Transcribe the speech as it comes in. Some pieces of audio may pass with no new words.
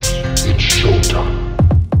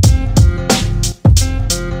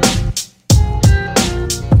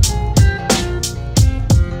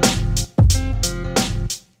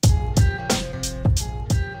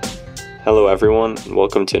everyone, and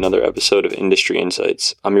welcome to another episode of Industry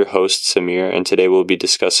Insights. I'm your host, Samir, and today we'll be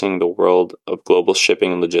discussing the world of global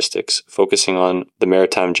shipping and logistics, focusing on the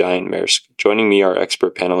maritime giant Maersk. Joining me are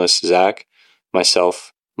expert panelists Zach,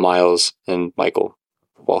 myself, Miles, and Michael.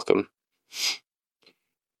 Welcome.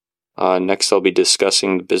 Next, I'll be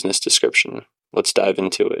discussing the business description. Let's dive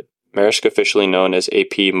into it. Maersk, officially known as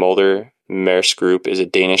AP Moller Maersk Group, is a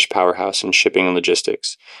Danish powerhouse in shipping and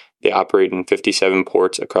logistics. They operate in 57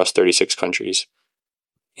 ports across 36 countries,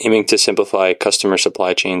 aiming to simplify customer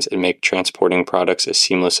supply chains and make transporting products as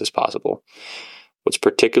seamless as possible. What's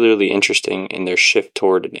particularly interesting in their shift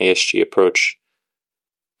toward an ASG approach,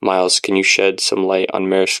 Miles, can you shed some light on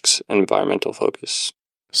Maersk's environmental focus?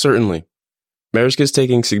 Certainly. Maersk is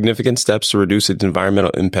taking significant steps to reduce its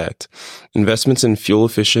environmental impact. Investments in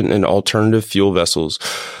fuel-efficient and alternative fuel vessels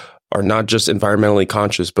are not just environmentally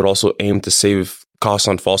conscious, but also aim to save costs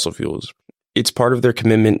on fossil fuels. It's part of their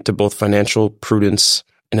commitment to both financial prudence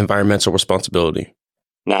and environmental responsibility.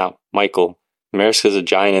 Now, Michael, Maersk is a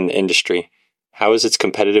giant in the industry. How is its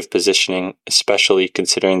competitive positioning, especially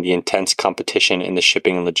considering the intense competition in the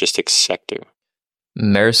shipping and logistics sector?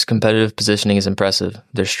 Maersk's competitive positioning is impressive.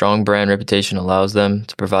 Their strong brand reputation allows them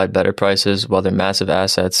to provide better prices, while their massive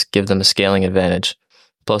assets give them a scaling advantage.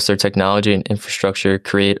 Plus, their technology and infrastructure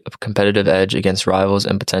create a competitive edge against rivals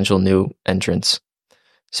and potential new entrants.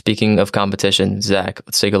 Speaking of competition, Zach,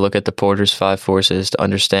 let's take a look at the Porter's 5 forces to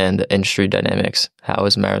understand the industry dynamics. How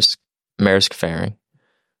is Maersk faring?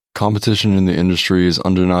 Competition in the industry is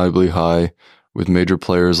undeniably high, with major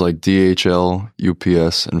players like DHL,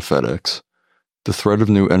 UPS, and FedEx. The threat of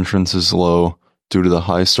new entrants is low due to the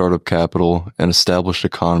high startup capital and established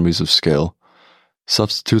economies of scale.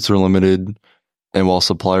 Substitutes are limited, and while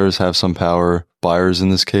suppliers have some power, buyers in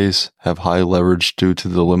this case have high leverage due to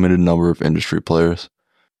the limited number of industry players.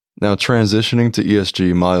 Now, transitioning to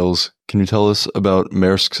ESG, Miles, can you tell us about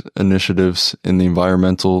Maersk's initiatives in the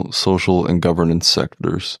environmental, social, and governance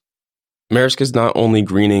sectors? Maersk is not only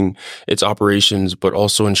greening its operations, but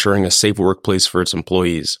also ensuring a safe workplace for its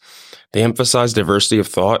employees. They emphasize diversity of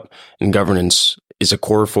thought, and governance is a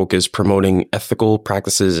core focus, promoting ethical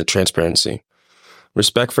practices and transparency.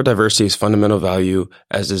 Respect for diversity is fundamental value,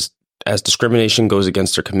 as discrimination goes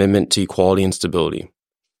against their commitment to equality and stability.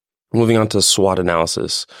 Moving on to SWOT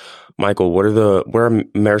analysis. Michael, what are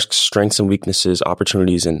Maersk's strengths and weaknesses,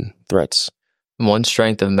 opportunities, and threats? One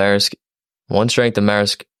strength of Maersk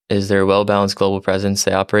is their well-balanced global presence.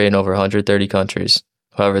 They operate in over 130 countries.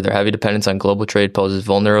 However, their heavy dependence on global trade poses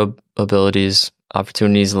vulnerabilities.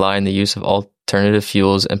 Opportunities lie in the use of alternative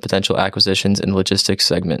fuels and potential acquisitions in the logistics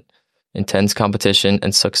segment. Intense competition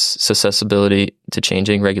and susceptibility to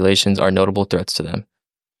changing regulations are notable threats to them.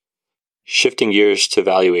 Shifting gears to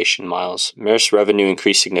valuation, Miles. Maersk's revenue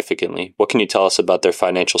increased significantly. What can you tell us about their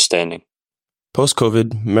financial standing?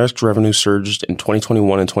 Post-COVID, Maersk's revenue surged in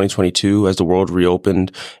 2021 and 2022 as the world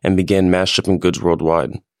reopened and began mass shipping goods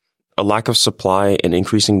worldwide. A lack of supply and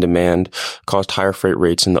increasing demand caused higher freight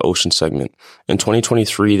rates in the ocean segment. In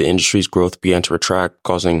 2023, the industry's growth began to retract,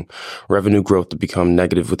 causing revenue growth to become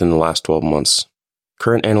negative within the last 12 months.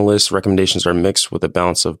 Current analysts' recommendations are mixed, with a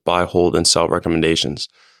balance of buy, hold, and sell recommendations.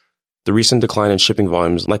 The recent decline in shipping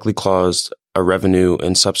volumes likely caused a revenue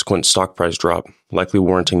and subsequent stock price drop, likely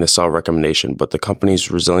warranting the sell recommendation, but the company's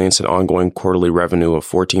resilience and ongoing quarterly revenue of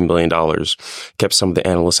 $14 billion kept some of the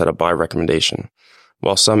analysts at a buy recommendation.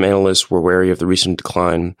 While some analysts were wary of the recent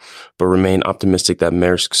decline, but remain optimistic that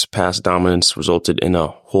Maersk's past dominance resulted in a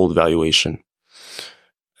hold valuation.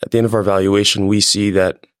 At the end of our valuation, we see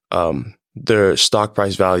that their stock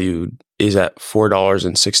price value is at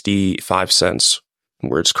 $4.65,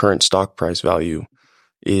 where its current stock price value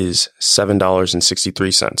is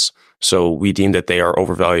 $7.63. So we deem that they are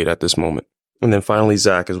overvalued at this moment. And then finally,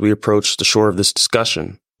 Zach, as we approach the shore of this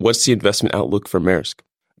discussion, what's the investment outlook for Maersk?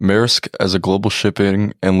 Maersk, as a global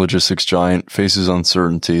shipping and logistics giant, faces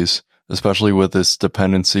uncertainties, especially with its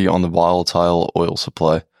dependency on the volatile oil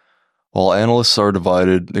supply. While analysts are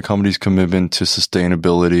divided, the company's commitment to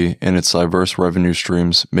sustainability and its diverse revenue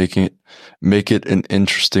streams make it an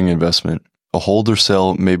interesting investment. A hold or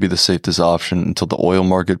sell may be the safest option until the oil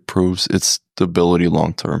market proves its stability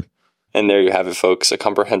long term. And there you have it, folks. A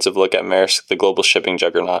comprehensive look at Maersk, the global shipping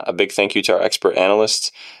juggernaut. A big thank you to our expert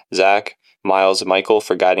analysts, Zach, Miles, and Michael,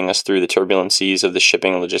 for guiding us through the turbulent seas of the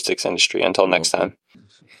shipping and logistics industry. Until next time.